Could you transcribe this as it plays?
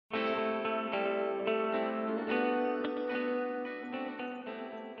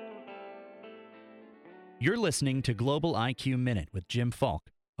You're listening to Global IQ Minute with Jim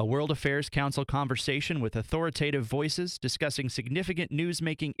Falk, a World Affairs Council conversation with authoritative voices discussing significant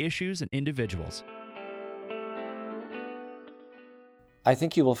news-making issues and individuals. I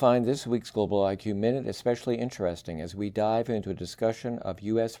think you will find this week's Global IQ Minute especially interesting as we dive into a discussion of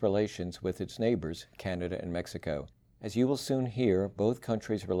U.S. relations with its neighbors, Canada and Mexico. As you will soon hear, both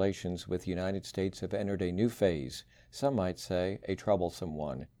countries' relations with the United States have entered a new phase, some might say a troublesome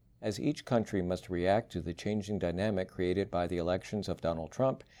one, as each country must react to the changing dynamic created by the elections of Donald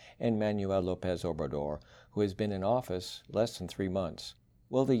Trump and Manuel López Obrador, who has been in office less than 3 months.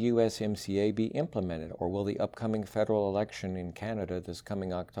 Will the USMCA be implemented, or will the upcoming federal election in Canada this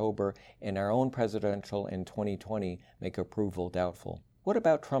coming October and our own presidential in 2020 make approval doubtful? What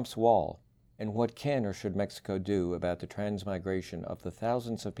about Trump's wall? And what can or should Mexico do about the transmigration of the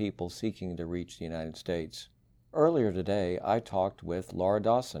thousands of people seeking to reach the United States? Earlier today, I talked with Laura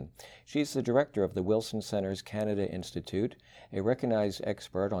Dawson. She's the director of the Wilson Center's Canada Institute, a recognized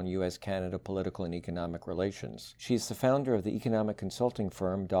expert on U.S.-Canada political and economic relations. She's the founder of the economic consulting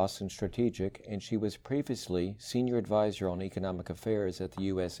firm Dawson Strategic, and she was previously senior advisor on economic affairs at the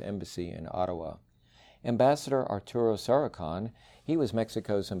U.S. Embassy in Ottawa. Ambassador Arturo Saracon, he was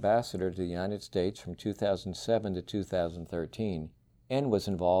Mexico's ambassador to the United States from 2007 to 2013. And was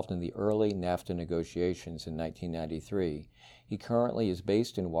involved in the early NAFTA negotiations in 1993. He currently is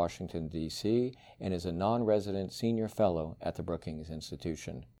based in Washington, D.C., and is a non-resident senior fellow at the Brookings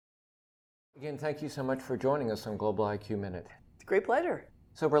Institution. Again, thank you so much for joining us on Global IQ Minute. It's a great pleasure.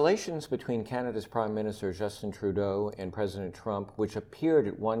 So relations between Canada's Prime Minister Justin Trudeau and President Trump, which appeared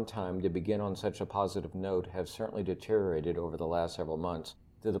at one time to begin on such a positive note, have certainly deteriorated over the last several months,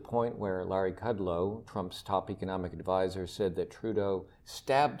 to the point where Larry Kudlow, Trump's top economic advisor, said that Trudeau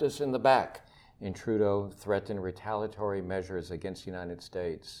stabbed us in the back, and Trudeau threatened retaliatory measures against the United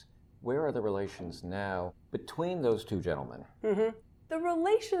States. Where are the relations now between those two gentlemen? The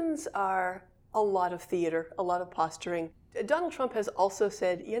relations are a lot of theater, a lot of posturing. Donald Trump has also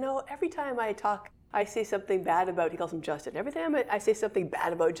said, every time I say something bad about, he calls him Justin. Every time I say something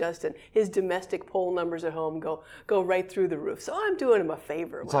bad about Justin, his domestic poll numbers at home go right through the roof. So I'm doing him a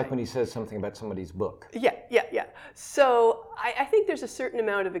favor. It's like when he says something about somebody's book. Yeah. So I think there's a certain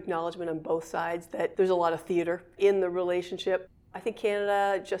amount of acknowledgement on both sides that there's a lot of theater in the relationship. I think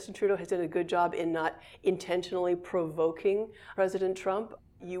Canada, Justin Trudeau has done a good job in not intentionally provoking President Trump.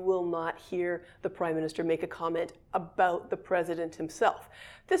 You will not hear the Prime Minister make a comment about the President himself.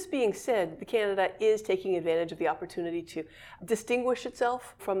 This being said, Canada is taking advantage of the opportunity to distinguish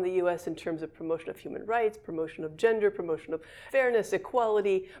itself from the U.S. in terms of promotion of human rights, promotion of gender, promotion of fairness,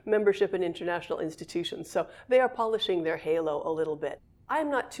 equality, membership in international institutions. So they are polishing their halo a little bit.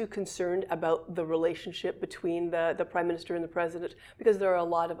 I'm not too concerned about the relationship between the Prime Minister and the President because there are a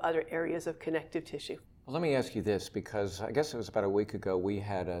lot of other areas of connective tissue. Well, let me ask you this, because I guess it was about a week ago we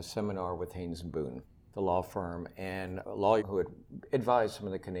had a seminar with Haynes & Boone, the law firm, and a lawyer who had advised some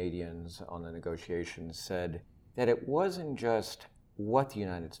of the Canadians on the negotiations said that it wasn't just what the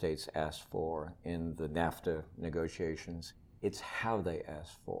United States asked for in the NAFTA negotiations, it's how they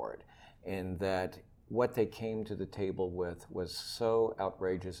asked for it, and that what they came to the table with was so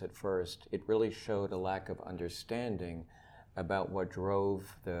outrageous at first, it really showed a lack of understanding about what drove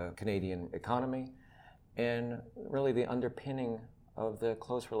the Canadian economy and really the underpinning of the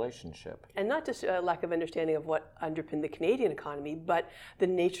close relationship. And not just a lack of understanding of what underpinned the Canadian economy, but the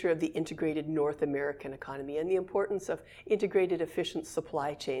nature of the integrated North American economy and the importance of integrated, efficient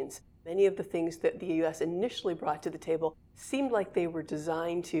supply chains. Many of the things that the U.S. initially brought to the table seemed like they were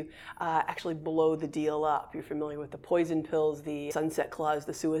designed to actually blow the deal up. You're familiar with the poison pills, the sunset clause,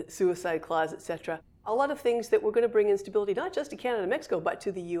 the suicide clause, etc. A lot of things that were going to bring instability, not just to Canada and Mexico, but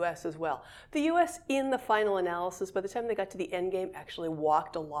to the U.S. as well. The U.S., in the final analysis, by the time they got to the end game, actually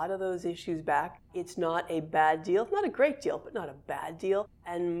walked a lot of those issues back. It's not a bad deal, not a great deal, but not a bad deal,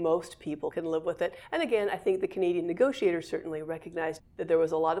 and most people can live with it. And again, I think the Canadian negotiators certainly recognized that there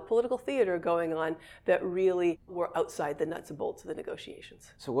was a lot of political theater going on that really were outside the nuts and bolts of the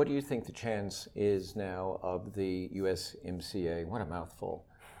negotiations. So what do you think the chance is now of the USMCA, what a mouthful,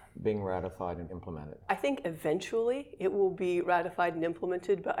 being ratified and implemented? I think eventually it will be ratified and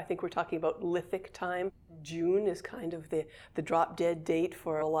implemented, but I think we're talking about lithic time. June is kind of the drop dead date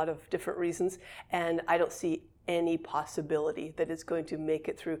for a lot of different reasons, and I don't see any possibility that it's going to make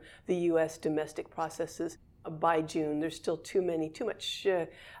it through the U.S. domestic processes by June. There's still too much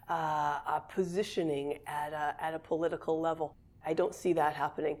positioning at a political level. I don't see that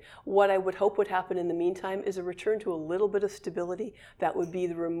happening. What I would hope would happen in the meantime is a return to a little bit of stability. That would be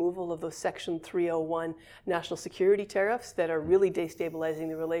the removal of those Section 301 national security tariffs that are really destabilizing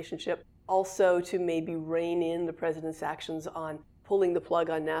the relationship. Also to maybe rein in the president's actions on pulling the plug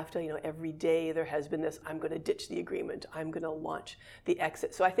on NAFTA. Every day there has been this, I'm going to ditch the agreement, I'm going to launch the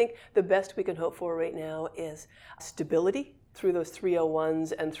exit. So I think the best we can hope for right now is stability through those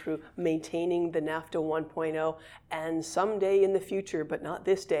 301s and through maintaining the NAFTA 1.0. And someday in the future, but not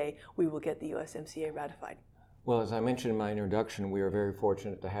this day, we will get the USMCA ratified. Well, as I mentioned in my introduction, we are very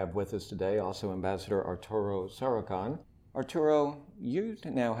fortunate to have with us today also Ambassador Arturo Sarukhan. Arturo, you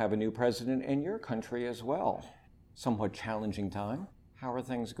now have a new president in your country as well. Somewhat challenging time. How are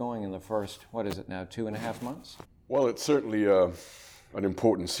things going in the first, 2.5 months? Well, it's certainly an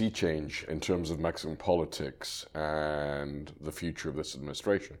important sea change in terms of Mexican politics and the future of this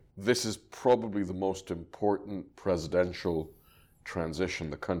administration. This is probably the most important presidential transition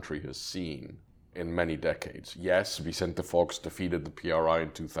the country has seen in many decades. Yes, Vicente Fox defeated the PRI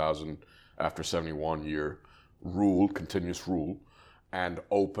in 2000 after 71-year continuous rule, and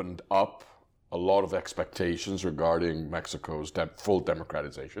opened up a lot of expectations regarding Mexico's full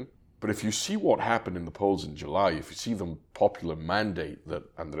democratization. But if you see what happened in the polls in July, if you see the popular mandate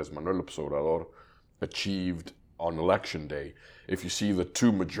that Andrés Manuel López Obrador achieved on election day, if you see the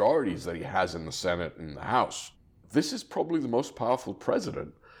two majorities that he has in the Senate and the House, this is probably the most powerful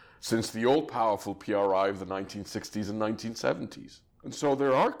president since the all-powerful PRI of the 1960s and 1970s. And so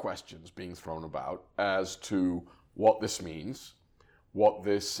there are questions being thrown about as to what this means, what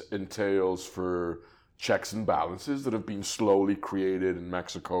this entails for checks and balances that have been slowly created in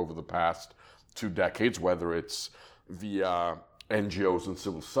Mexico over the past 2 decades, whether it's via NGOs and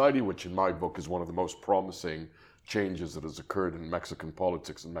civil society, which in my book is one of the most promising changes that has occurred in Mexican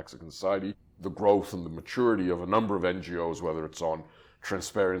politics and Mexican society, the growth and the maturity of a number of NGOs, whether it's on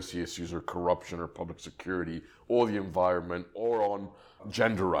transparency issues or corruption or public security or the environment or on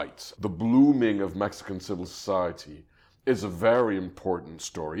gender rights. The blooming of Mexican civil society is a very important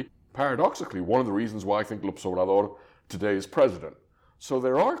story. Paradoxically, one of the reasons why I think López Obrador today is president. So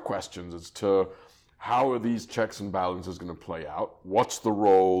there are questions as to how are these checks and balances going to play out? What's the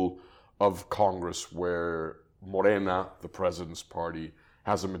role of Congress where Morena, the president's party,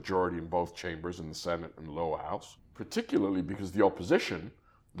 has a majority in both chambers, in the Senate and lower house? Particularly because the opposition,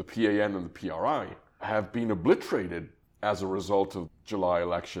 the PAN and the PRI, have been obliterated as a result of July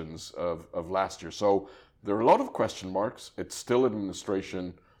elections of last year. So there are a lot of question marks. It's still an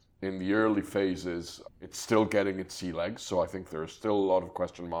administration in the early phases. It's still getting its sea legs, so I think there are still a lot of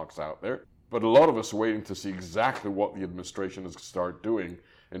question marks out there. But a lot of us are waiting to see exactly what the administration is going to start doing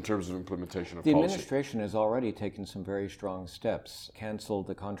in terms of implementation of policy. The administration has already taken some very strong steps, canceled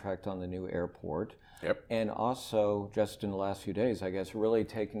the contract on the new airport, and also, just in the last few days, I guess, really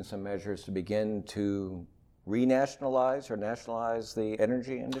taken some measures to begin to renationalize or nationalize the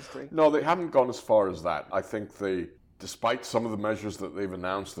energy industry? No, they haven't gone as far as that. I think despite some of the measures that they've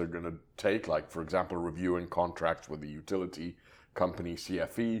announced they're going to take, like, for example, reviewing contracts with the utility company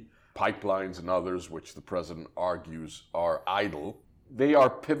CFE, pipelines and others, which the president argues are idle, they are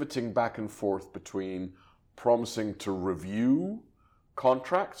pivoting back and forth between promising to review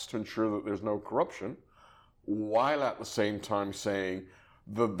contracts to ensure that there's no corruption, while at the same time saying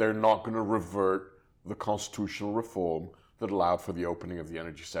that they're not going to revert the constitutional reform that allowed for the opening of the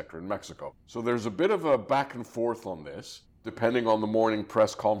energy sector in Mexico. So there's a bit of a back and forth on this, depending on the morning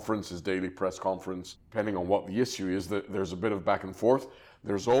press conference, his daily press conference, depending on what the issue is, that there's a bit of back and forth.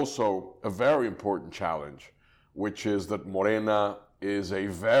 There's also a very important challenge, which is that Morena is a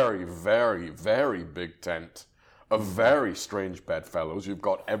very, very, very big tent of very strange bedfellows. You've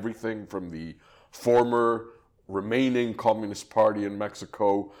got everything from the former remaining Communist Party in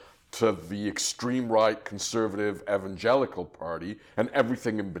Mexico to the extreme right conservative evangelical party and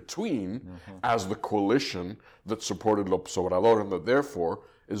everything in between as the coalition that supported López Obrador and that therefore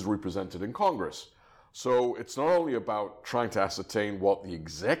is represented in Congress. So it's not only about trying to ascertain what the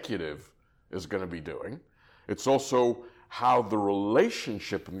executive is going to be doing, it's also how the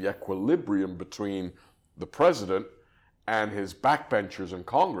relationship and the equilibrium between the president and his backbenchers in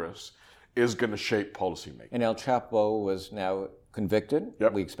Congress is going to shape policymaking. And El Chapo was now convicted.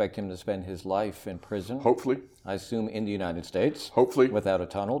 Yep. We expect him to spend his life in prison. Hopefully. I assume in the United States. Hopefully. Without a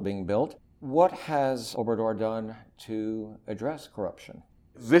tunnel being built. What has Obrador done to address corruption?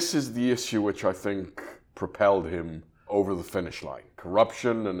 This is the issue which I think propelled him over the finish line.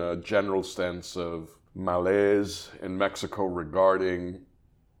 Corruption and a general sense of malaise in Mexico regarding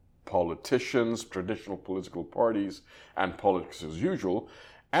politicians, traditional political parties, and politics as usual,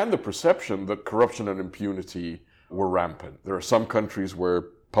 and the perception that corruption and impunity were rampant. There are some countries where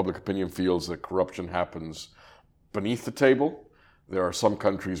public opinion feels that corruption happens beneath the table. There are some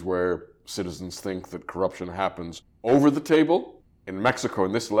countries where citizens think that corruption happens over the table. In Mexico,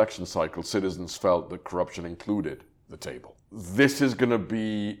 in this election cycle, citizens felt that corruption included the table. This is going to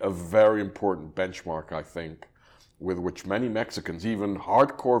be a very important benchmark, I think, with which many Mexicans, even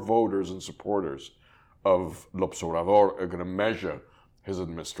hardcore voters and supporters of López Obrador, are going to measure his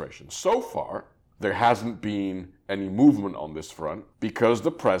administration. So far, there hasn't been any movement on this front because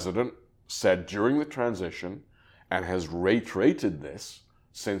the president said during the transition, and has reiterated this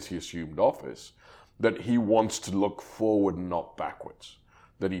since he assumed office, that he wants to look forward and not backwards.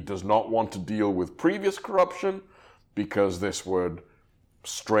 That he does not want to deal with previous corruption because this would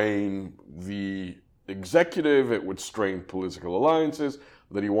strain the executive, it would strain political alliances,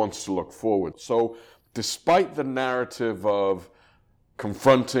 that he wants to look forward. So despite the narrative of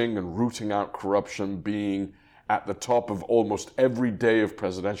confronting and rooting out corruption being at the top of almost every day of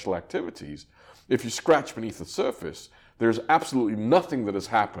presidential activities, if you scratch beneath the surface, there's absolutely nothing that has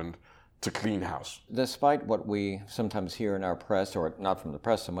happened to clean house. Despite what we sometimes hear in our press, or not from the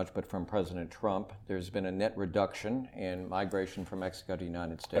press so much, but from President Trump, there's been a net reduction in migration from Mexico to the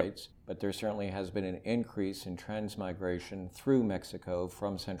United States, but there certainly has been an increase in transmigration through Mexico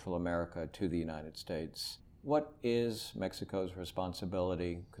from Central America to the United States. What is Mexico's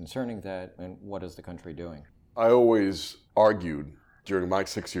responsibility concerning that, and what is the country doing? I always argued during my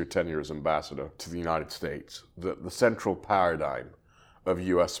 6-year tenure as ambassador to the United States that the central paradigm of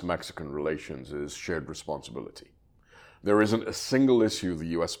U.S.-Mexican relations is shared responsibility. There isn't a single issue of the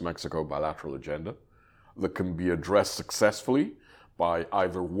U.S.-Mexico bilateral agenda that can be addressed successfully by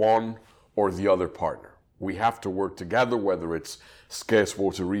either one or the other partner. We have to work together, whether it's scarce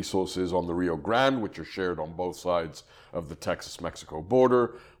water resources on the Rio Grande, which are shared on both sides of the Texas-Mexico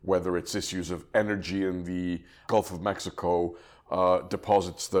border, whether it's issues of energy in the Gulf of Mexico,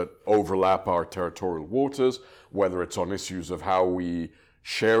 deposits that overlap our territorial waters, whether it's on issues of how we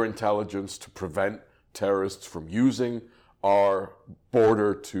share intelligence to prevent terrorists from using our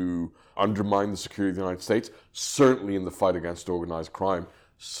border to undermine the security of the United States, certainly in the fight against organized crime,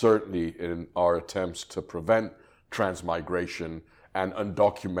 certainly in our attempts to prevent transmigration and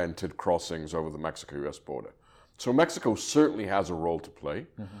undocumented crossings over the Mexico-US border. So Mexico certainly has a role to play.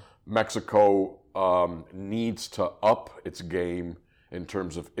 Mm-hmm. Mexico needs to up its game in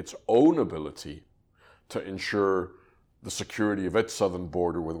terms of its own ability to ensure the security of its southern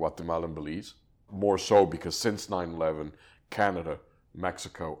border with Guatemala and Belize. More so because since 9/11, Canada,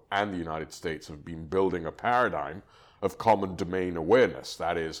 Mexico, and the United States have been building a paradigm of common domain awareness.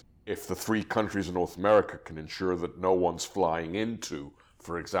 That is, if the three countries in North America can ensure that no one's flying into,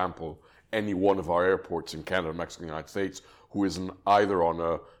 for example, any one of our airports in Canada, Mexico, and the United States who is either on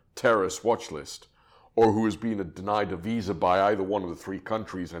a terrorist watch list or who has been denied a visa by either one of the three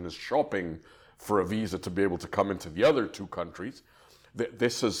countries and is shopping for a visa to be able to come into the other two countries,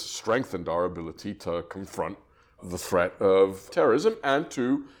 this has strengthened our ability to confront the threat of terrorism and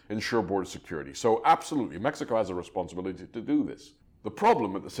to ensure border security. So absolutely, Mexico has a responsibility to do this. The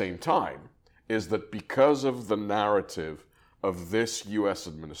problem at the same time is that because of the narrative of this U.S.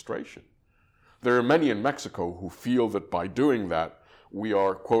 administration, there are many in Mexico who feel that by doing that, we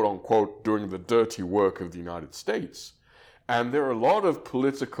are, quote unquote, doing the dirty work of the United States. And there are a lot of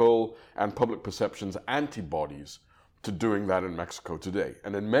political and public perceptions antibodies to doing that in Mexico today.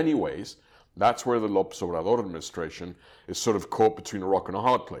 And in many ways, that's where the López Obrador administration is sort of caught between a rock and a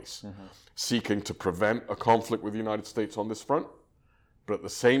hard place, seeking to prevent a conflict with the United States on this front, but at the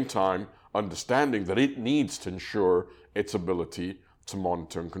same time, understanding that it needs to ensure its ability to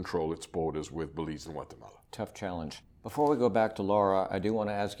monitor and control its borders with Belize and Guatemala. Tough challenge. Before we go back to Laura, I do want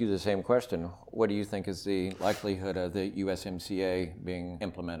to ask you the same question. What do you think is the likelihood of the USMCA being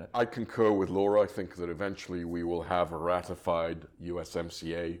implemented? I concur with Laura. I think that eventually we will have a ratified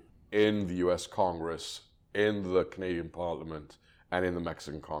USMCA in the US Congress, in the Canadian Parliament, and in the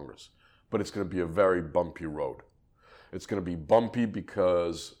Mexican Congress. But it's going to be a very bumpy road. It's going to be bumpy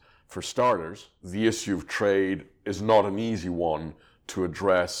because, for starters, the issue of trade is not an easy one to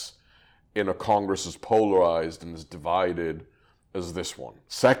address in a Congress as polarized and as divided as this one.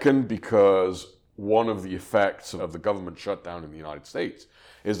 Second, because one of the effects of the government shutdown in the United States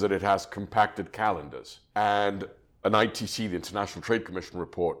is that it has compacted calendars. And an ITC, the International Trade Commission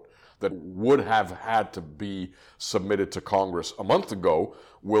report, that would have had to be submitted to Congress a month ago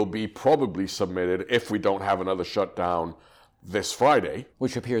will be probably submitted if we don't have another shutdown this Friday.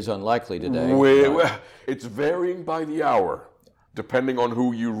 Which appears unlikely today. It's varying by the hour, depending on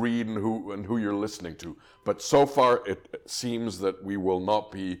who you read and who you're listening to. But so far, it seems that we will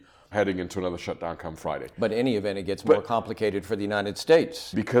not be heading into another shutdown come Friday. But in any event, it gets more complicated for the United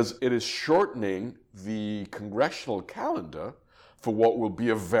States. Because it is shortening the congressional calendar for what will be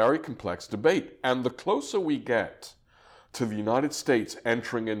a very complex debate. And the closer we get to the United States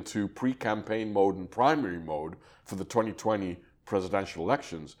entering into pre-campaign mode and primary mode for the 2020 presidential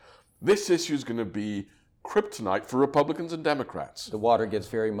elections, this issue is going to be kryptonite for Republicans and Democrats. The water gets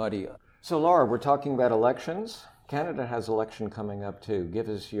very muddy. So, Laura, we're talking about elections. Canada has election coming up too. Give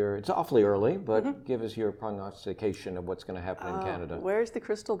us your, it's awfully early, but give us your prognostication of what's going to happen in Canada. Where's the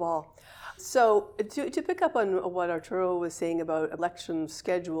crystal ball? So to pick up on what Arturo was saying about election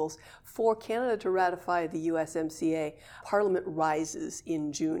schedules, for Canada to ratify the USMCA, Parliament rises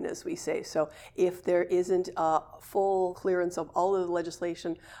in June, as we say. So if there isn't a full clearance of all of the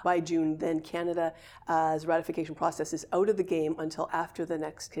legislation by June, then Canada's ratification process is out of the game until after the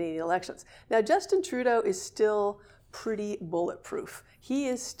next Canadian elections. Now, Justin Trudeau is still pretty bulletproof. He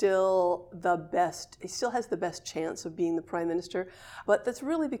is still the best, he still has the best chance of being the Prime Minister, but that's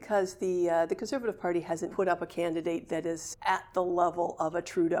really because the Conservative Party hasn't put up a candidate that is at the level of a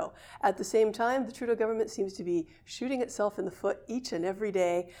Trudeau. At the same time, the Trudeau government seems to be shooting itself in the foot each and every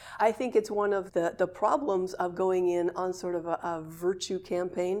day. I think it's one of the problems of going in on sort of a virtue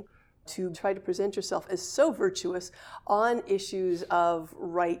campaign, to try to present yourself as so virtuous on issues of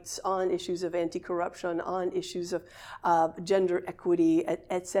rights, on issues of anti-corruption, on issues of gender equity,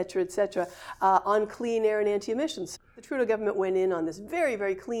 et cetera, on clean air and anti-emissions. The Trudeau government went in on this very,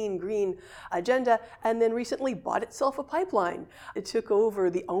 very clean, green agenda and then recently bought itself a pipeline. It took over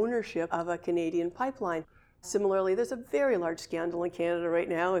the ownership of a Canadian pipeline. Similarly, there's a very large scandal in Canada right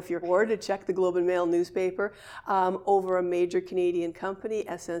now, if you're bored to check the Globe and Mail newspaper, over a major Canadian company,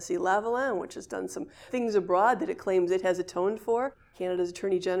 SNC-Lavalin, which has done some things abroad that it claims it has atoned for. Canada's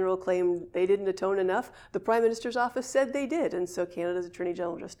Attorney General claimed they didn't atone enough. The Prime Minister's office said they did, and so Canada's Attorney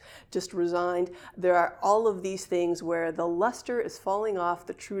General just resigned. There are all of these things where the luster is falling off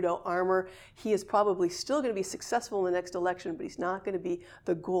the Trudeau armor. He is probably still going to be successful in the next election, but he's not going to be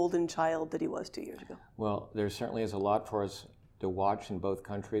the golden child that he was 2 years ago. Well, there certainly is a lot for us to watch in both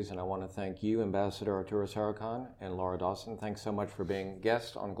countries, and I want to thank you, Ambassador Arturo Sarukhan, and Laura Dawson. Thanks so much for being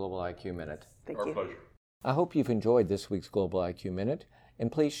guests on Global IQ Minute. Thank you. Our pleasure. I hope you've enjoyed this week's Global IQ Minute,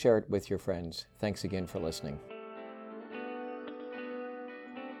 and please share it with your friends. Thanks again for listening.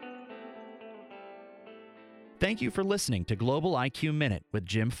 Thank you for listening to Global IQ Minute with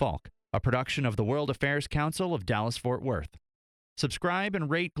Jim Falk, a production of the World Affairs Council of Dallas-Fort Worth. Subscribe and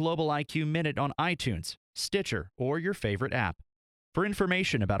rate Global IQ Minute on iTunes, Stitcher, or your favorite app. For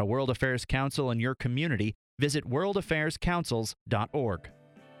information about a World Affairs Council in your community, visit worldaffairscouncils.org.